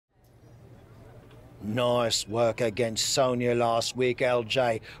Nice work against Sonya last week,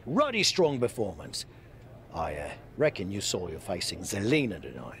 LJ. Ruddy strong performance. I reckon you saw you're facing Zelina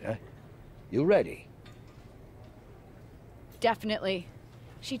tonight, eh? You ready? Definitely.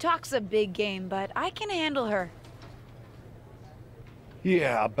 She talks a big game, but I can handle her.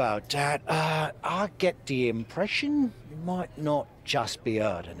 Yeah, about that. I get the impression it might not just be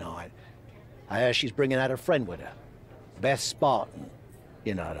her tonight. I hear she's bringing out a friend with her. Beth Spartan.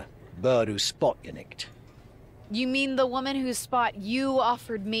 You know, the bird whose spot you nicked. You mean the woman whose spot you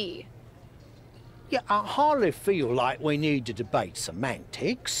offered me? Yeah, I hardly feel like we need to debate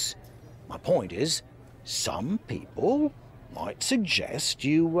semantics. My point is, some people might suggest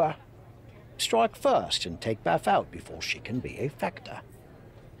you, strike first and take Beth out before she can be a factor.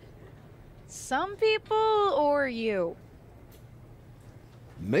 Some people or you?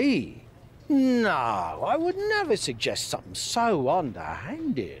 Me? No, I would never suggest something so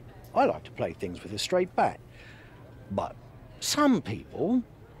underhanded. I like to play things with a straight bat. But some people,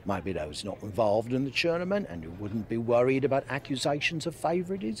 maybe those not involved in the tournament and who wouldn't be worried about accusations of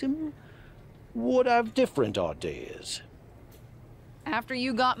favoritism, would have different ideas. After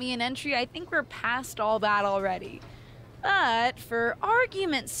you got me an entry, I think we're past all that already. But for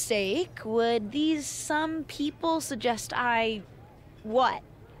argument's sake, would these some people suggest I, what,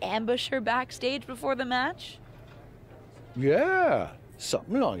 ambush her backstage before the match? Yeah,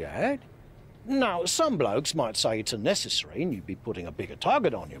 something like that. Now, some blokes might say it's unnecessary and you'd be putting a bigger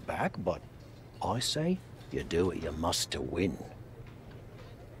target on your back, but I say you do what you must to win.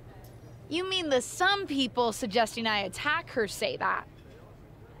 You mean the some people suggesting I attack her say that?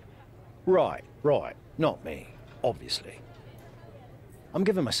 Right. Not me, obviously. I'm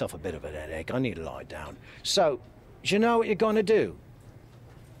giving myself a bit of a headache. I need to lie down. So, do you know what you're gonna do?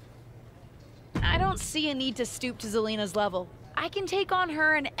 I don't see a need to stoop to Zelina's level. I can take on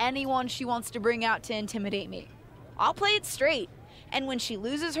her and anyone she wants to bring out to intimidate me. I'll play it straight. And when she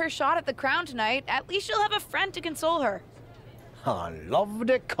loses her shot at the crown tonight, at least she'll have a friend to console her. I love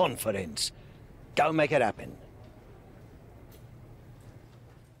the confidence. Go make it happen.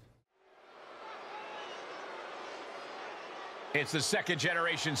 It's the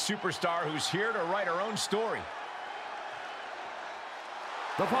second-generation superstar who's here to write her own story.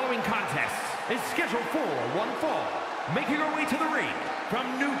 The following contest is scheduled for one fall. Making her way to the ring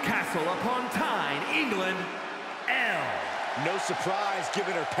from Newcastle upon Tyne, England, Elle. No surprise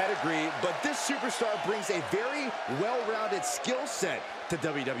given her pedigree, but this superstar brings a very well-rounded skill set to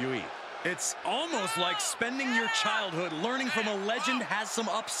WWE. It's almost like spending your childhood learning from a legend has some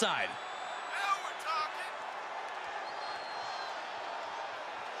upside.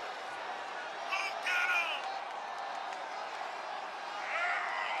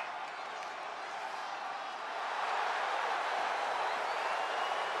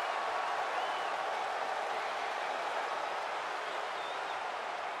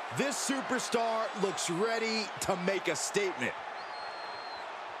 This superstar looks ready to make a statement.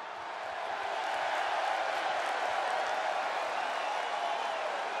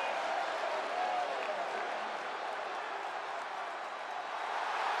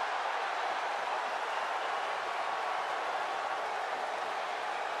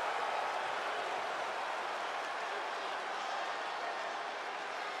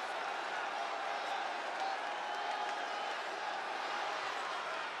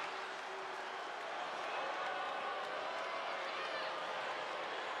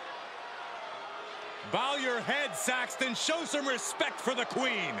 Bow your head, Saxton. Show some respect for the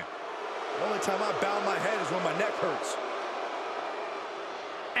Queen. The only time I bow my head is when my neck hurts.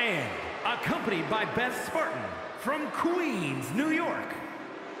 And accompanied by Beth Spartan from Queens, New York,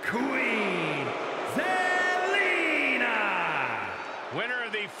 Queen Zelina. Winner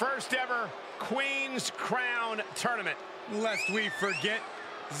of the first ever Queen's Crown Tournament. Lest we forget,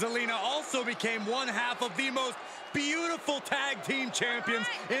 Zelina also became one half of the most beautiful tag team champions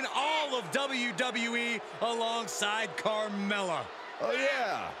in all of WWE alongside Carmella. Oh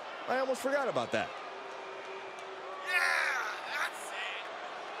yeah, I almost forgot about that. Yeah, that's it.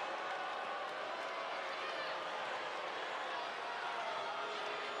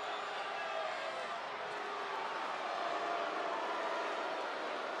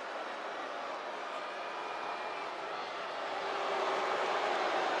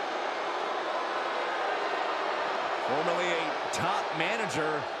 Formerly a top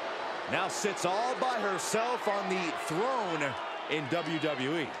manager, now sits all by herself on the throne in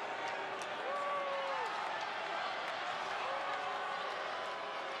WWE.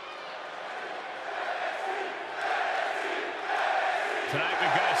 Tonight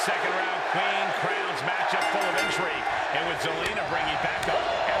we've got a second-round Queen Crowns matchup full of intrigue. And with Zelina bringing back up,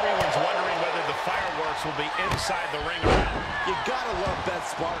 everyone's wondering whether the fireworks attacks will be inside the ring around. You gotta love Beth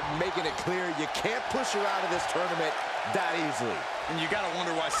Spartan making it clear you can't push her out of this tournament that easily. And you gotta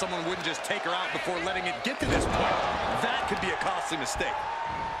wonder why someone wouldn't just take her out before letting it get to this point. That could be a costly mistake.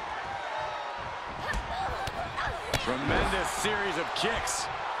 Tremendous series of kicks.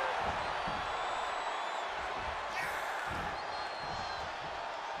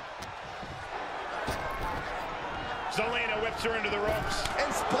 Zelina whips her into the ropes.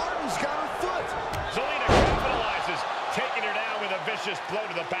 And Spartan's got her foot. Zelina capitalizes, taking her down with a vicious blow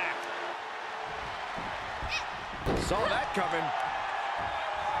to the back. Saw that coming.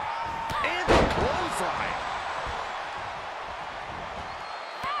 And the clothesline.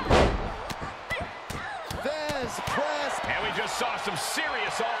 Vez press. And we just saw some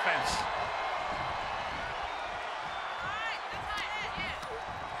serious offense.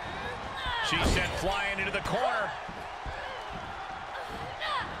 She's sent flying into the corner.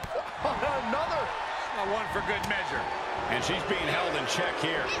 Another. One for good measure. And she's being held in check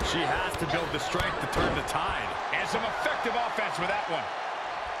here. She has to build the strength to turn the tide. And some effective offense with that one.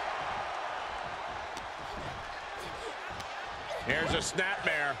 Here's a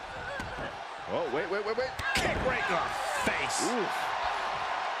snapmare. Oh, wait. Kick right in the face. Ooh.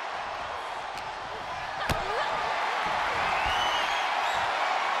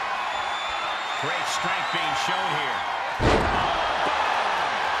 Great strength being shown here.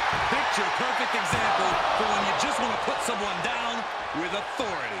 Picture-perfect example for when you just want to put someone down with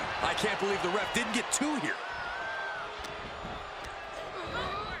authority. I can't believe the ref didn't get two here.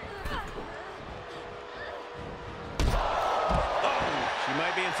 She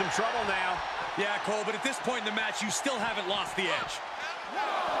might be in some trouble now. Yeah, Cole, but at this point in the match, you still haven't lost the edge.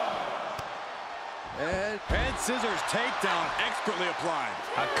 And head scissors takedown expertly applied.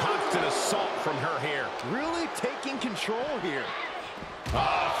 A constant assault from her here. Really taking control here.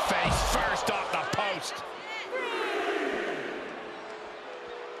 Oh, face first off the post.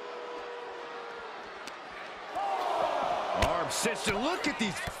 Arm sister, look at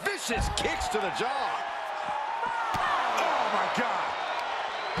these vicious kicks to the jaw. Oh, my God.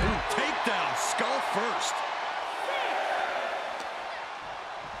 Ooh, takedown, skull first.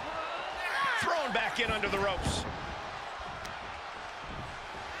 Thrown back in under the ropes.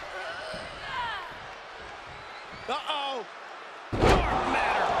 Uh-oh. Dark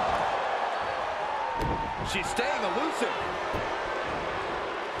matter. She's staying elusive.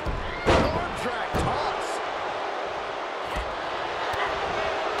 Arm drag toss.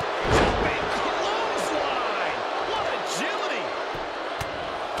 Jumping clothesline. What agility.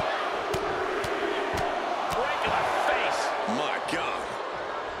 Right to the face. My God.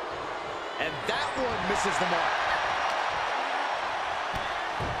 And that one misses the mark.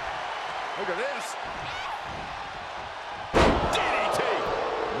 Look at this. DDT.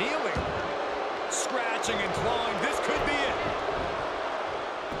 Kneeling. Scratching and clawing. This could be it.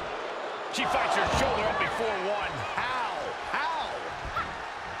 She fights her shoulder up before one. How? How?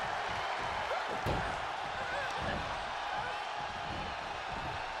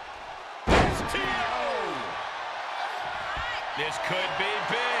 STO. This could be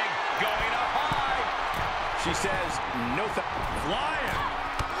big. Going up high. She says, no flying.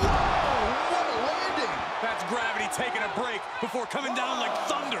 Whoa, what a landing. That's gravity taking a break before coming down like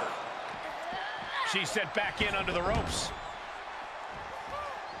thunder. She's sent back in under the ropes.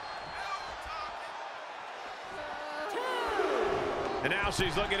 And now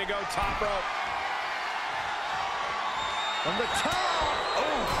she's looking to go top rope. From the top.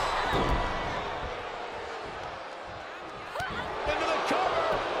 Oh. Into the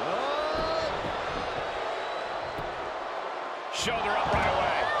cover. Shoulder up right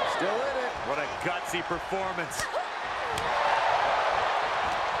away. Still in it. What a gutsy performance.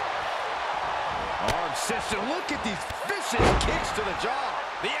 Arm sister, look at these vicious kicks to the jaw.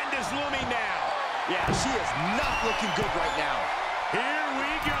 The end is looming now. Yeah, she is not looking good right now. Here we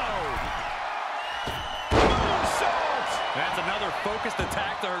go. Moonsault. That's another focused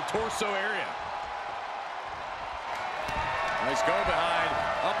attack to her torso area. Nice go behind.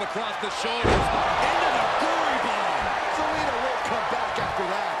 Up across the shoulders. Into the gory bomb. Zelina won't come back after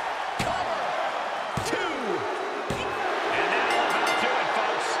that. Cover. Two. And that'll about do it,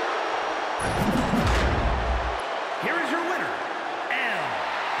 folks. Here is your winner, L.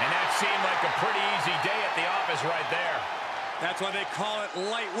 And that seemed like a pretty easy day at the office right there. That's why they call it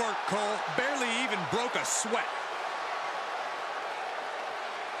light work, Cole. Barely even broke a sweat.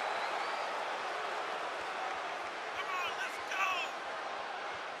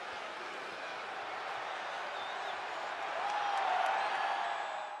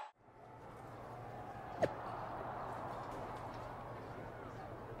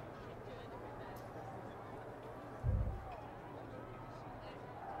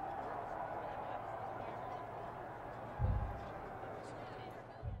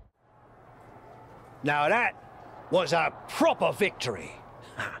 Now that was a proper victory.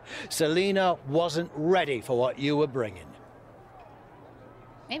 Zelina wasn't ready for what you were bringing.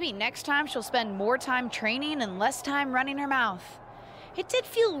 Maybe next time she'll spend more time training and less time running her mouth. It did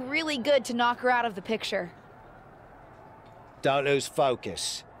feel really good to knock her out of the picture. Don't lose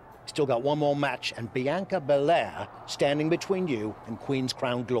focus. Still got one more match and Bianca Belair standing between you and Queen's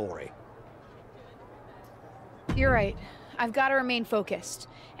Crown Glory. You're right. I've got to remain focused.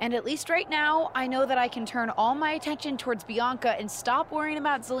 And at least right now, I know that I can turn all my attention towards Bianca and stop worrying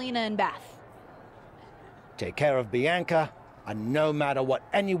about Zelina and Beth. Take care of Bianca, and no matter what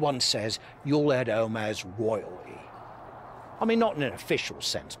anyone says, you'll head home as royalty. I mean, not in an official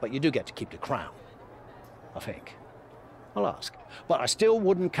sense, but you do get to keep the crown. I think. I'll ask. But I still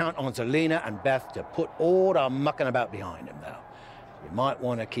wouldn't count on Zelina and Beth to put all the mucking about behind them, though. You might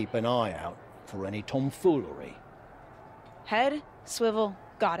want to keep an eye out for any tomfoolery. Head, swivel,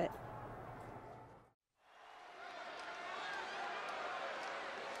 got it.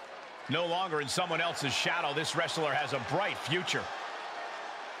 No longer in someone else's shadow, this wrestler has a bright future.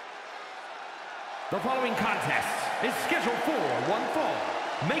 The following contest is scheduled for one fall.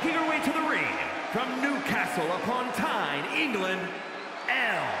 Making her way to the ring from Newcastle upon Tyne, England,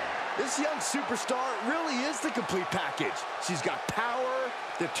 Elle. This young superstar really is the complete package. She's got power,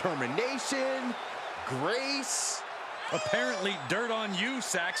 determination, grace. Apparently dirt on you,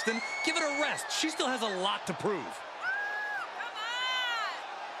 Saxton. Give it a rest. She still has a lot to prove.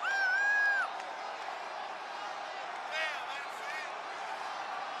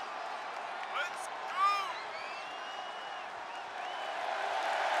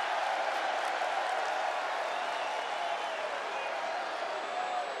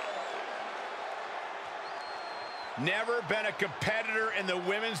 Never been a competitor in the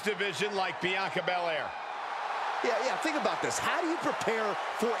women's division like Bianca Belair. Yeah, think about this. How do you prepare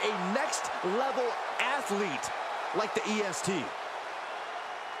for a next-level athlete like the EST?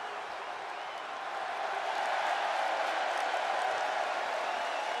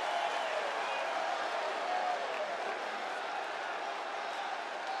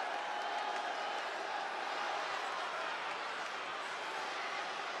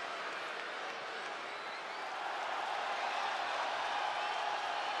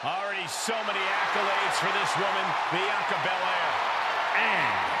 Already so many accolades for this woman, Bianca Belair.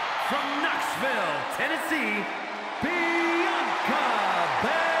 And from Knoxville, Tennessee, Bianca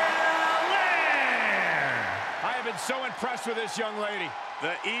Belair. I have been so impressed with this young lady.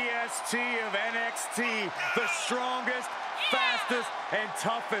 The EST of NXT, the strongest, fastest, and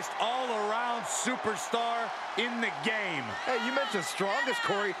toughest all-around superstar in the game. Hey, you mentioned strongest,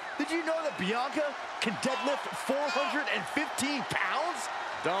 Corey. Did you know that Bianca can deadlift 415 pounds?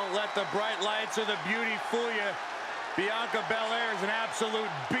 Don't let the bright lights or the beauty fool you. Bianca Belair is an absolute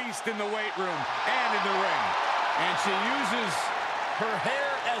beast in the weight room and in the ring. And she uses her hair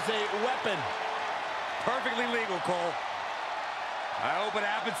as a weapon. Perfectly legal, Cole. I hope it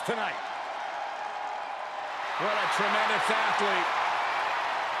happens tonight. What a tremendous athlete.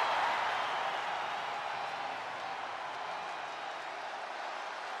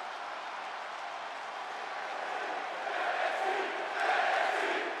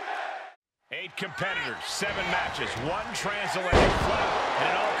 Eight competitors, 7 matches, 1 transatlantic flight, and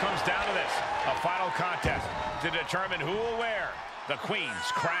it all comes down to this, a final contest to determine who will wear the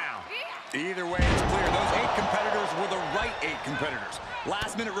Queen's crown. Either way, it's clear those 8 competitors were the right 8 competitors.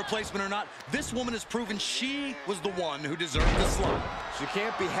 Last-minute replacement or not, this woman has proven she was the one who deserved the slot. She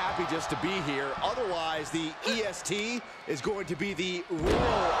can't be happy just to be here. Otherwise, the EST is going to be the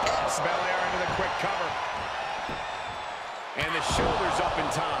Royal S. Belair into the quick cover. And the shoulders up in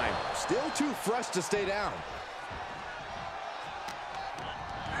time. Still too fresh to stay down.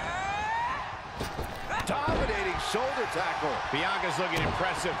 Dominating shoulder tackle. Bianca's looking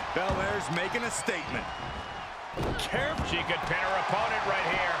impressive. Belair's making a statement. Careful. She could pin her opponent right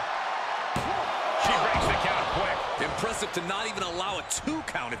here. She breaks the count quick. Impressive to not even allow a 2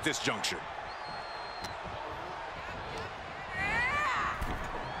 count at this juncture.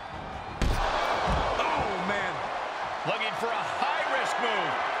 Oh, man. Looking for a high-risk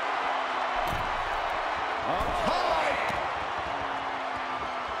move. Up high.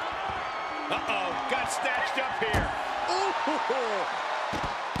 Uh-oh, got snatched up here. Ooh.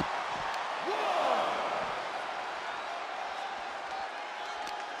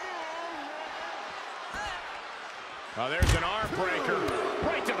 Oh, there's an arm breaker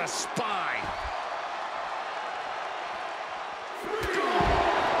right to the spine.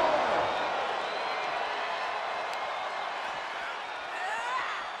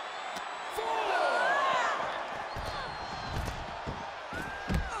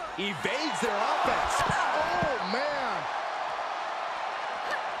 Evades their offense.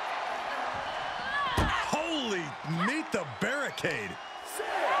 really meet the barricade.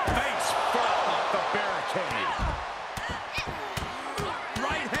 Face first off the barricade.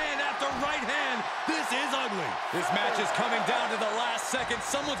 Right hand after right hand. This is ugly. This match is coming down to the last second.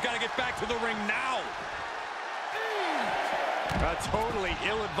 Someone's got to get back to the ring now. A totally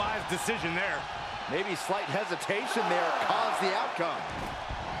ill-advised decision there. Maybe slight hesitation there caused the outcome.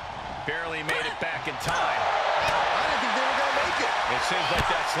 Barely made it back in time. I didn't think they were going to make it. It seems like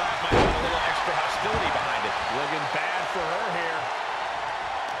that slap might have a little extra hostility behind it. Looking bad for her here.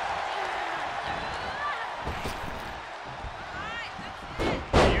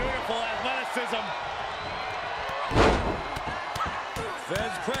 Beautiful athleticism.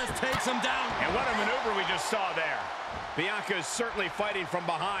 Fez press takes him down. And what a maneuver we just saw there. Bianca is certainly fighting from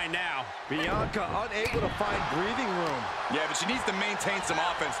behind now. Bianca unable to find breathing room. Yeah, but she needs to maintain some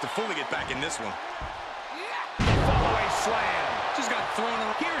offense to fully get back in this one. Fallaway slam. She's got thrown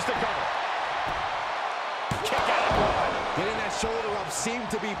around. Here's the cover. Kick out of one. Getting that shoulder up seemed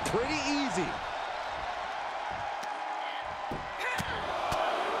to be pretty easy.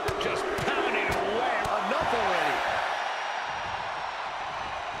 Just pounding away. Enough already.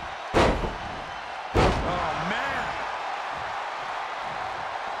 Oh, man.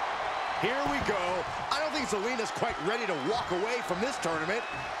 Here we go. I don't think Zelina's quite ready to walk away from this tournament.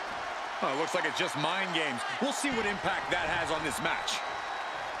 Oh, it looks like it's just mind games. We'll see what impact that has on this match.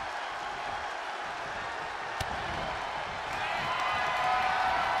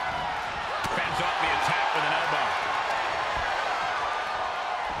 Fends off the attack with an elbow.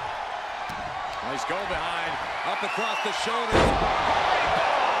 Nice go behind. Up across the shoulders.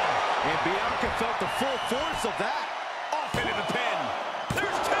 And Bianca felt the full force of that. Off into the pin.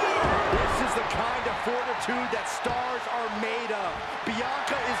 There's two. This is the kind of fortitude that stars are made of.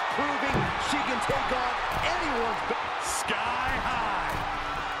 Bianca is proving she can take on anyone's Sky high.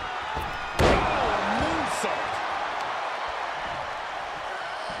 Oh, moonsault.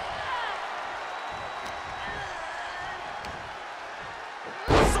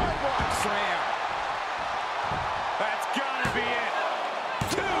 sidewalk slam. That's gotta be it.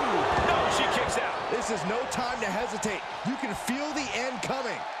 Two. No, she kicks out. This is no time to hesitate. You can feel the end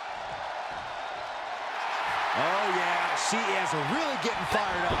coming. Oh, yeah, she is really getting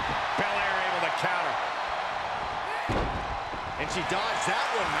fired up. Belair able to counter. And she dodged that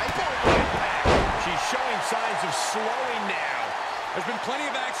one. Nice Impact. She's showing signs of slowing now. There's been plenty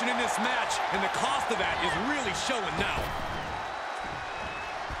of action in this match, and the cost of that is really showing now.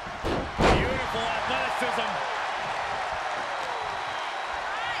 Beautiful athleticism.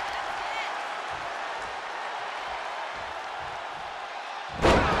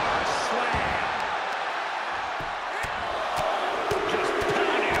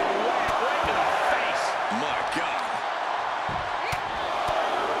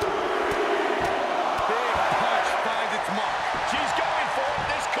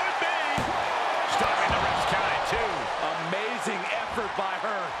 By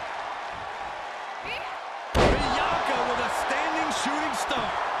her. Bianca with a standing shooting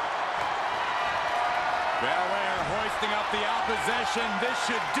star. Belair hoisting up the opposition. This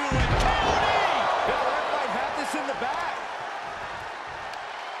should do it. Belair might have this in the bag.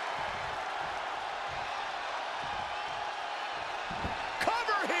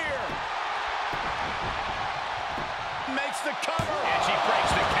 Cover here. Makes the cover. And she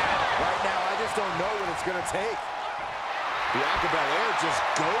breaks the count. Right now, I just don't know what it's going to take. Bianca Belair just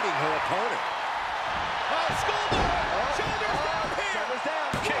goading her opponent. Oh, schoolboy! Shoulders down here! Shoulders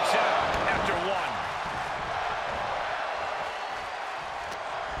down. Kicks out after one.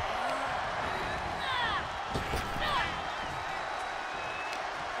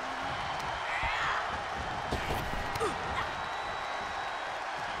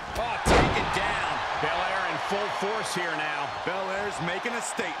 Oh, taken down. Belair in full force here now. Belair's making a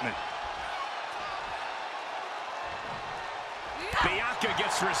statement. Bianca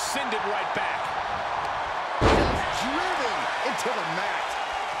gets rescinded right back. Just driven into the mat.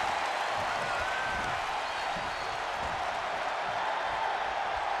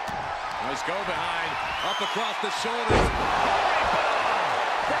 Nice go behind. Up across the shoulders.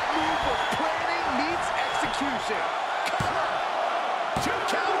 That move was planning meets execution. Cover. 2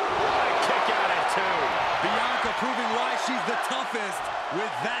 count. What a kick out at 2. Bianca proving why she's the toughest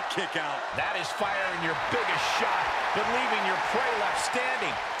with that kick out. That is firing your biggest shot, but leaving your prey left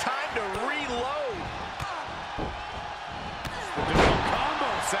standing. Time to reload. The no combo,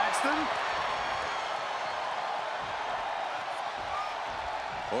 Saxton.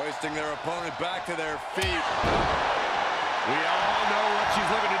 Hoisting their opponent back to their feet. We all know what she's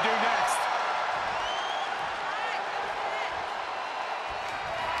looking to do next.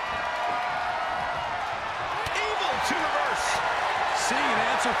 to reverse. Seeing an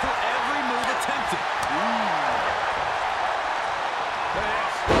answer for every move attempted.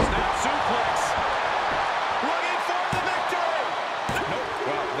 Snap suplex. Looking for the victory. Nope.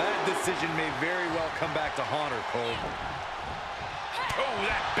 Well, that decision may very well come back to haunt her, Cole. Oh,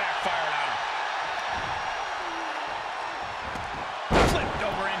 that backfired on her. Flipped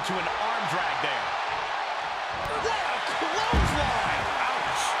over into an arm drag there. What a clothesline.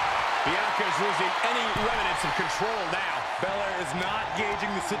 Ouch. Bianca is losing any remnants of control now. Belair is not gauging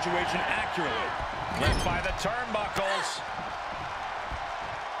the situation accurately. Left by the turnbuckles.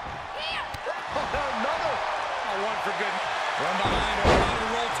 Another. Oh, one for good. From behind, over the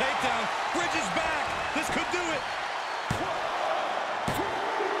roll takedown. Bridges back. This could do it.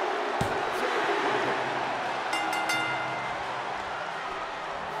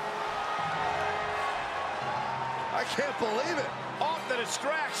 I can't believe it. Off the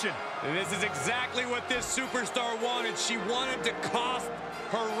distraction. And this is exactly what this superstar wanted. She wanted to cost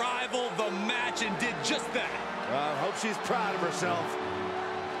her rival the match and did just that. I hope she's proud of herself.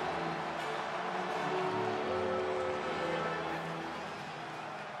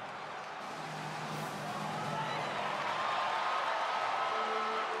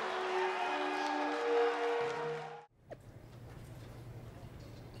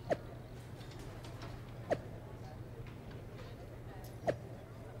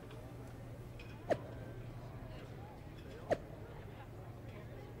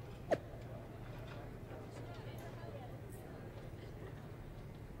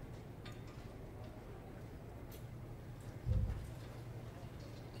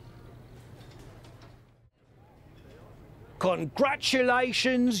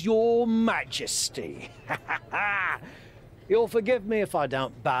 Congratulations, Your Majesty. You'll forgive me if I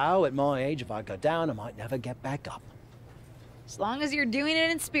don't bow. At my age, if I go down, I might never get back up. As long as you're doing it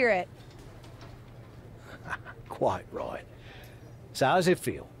in spirit. Quite right. So how's it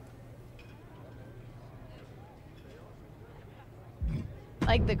feel?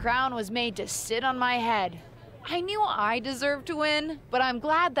 Like the crown was made to sit on my head. I knew I deserved to win, but I'm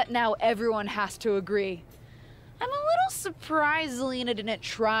glad that now everyone has to agree. I'm a little surprised Zelina didn't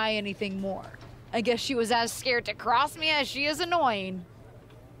try anything more. I guess she was as scared to cross me as she is annoying.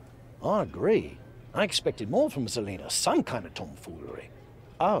 I agree. I expected more from Zelina, some kind of tomfoolery.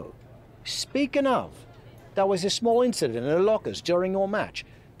 Oh, speaking of, there was a small incident in the lockers during your match.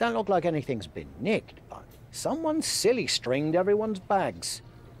 Don't look like anything's been nicked, but someone silly stringed everyone's bags.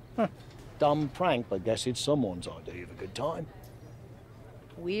 Dumb prank, but guess it's someone's idea of a good time.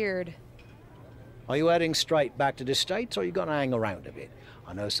 Weird. Are you heading straight back to the States, or are you going to hang around a bit?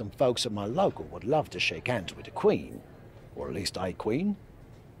 I know some folks at my local would love to shake hands with the Queen. Or at least a Queen.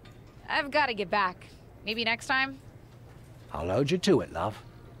 I've got to get back. Maybe next time? I'll hold you to it, love.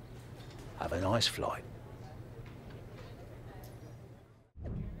 Have a nice flight.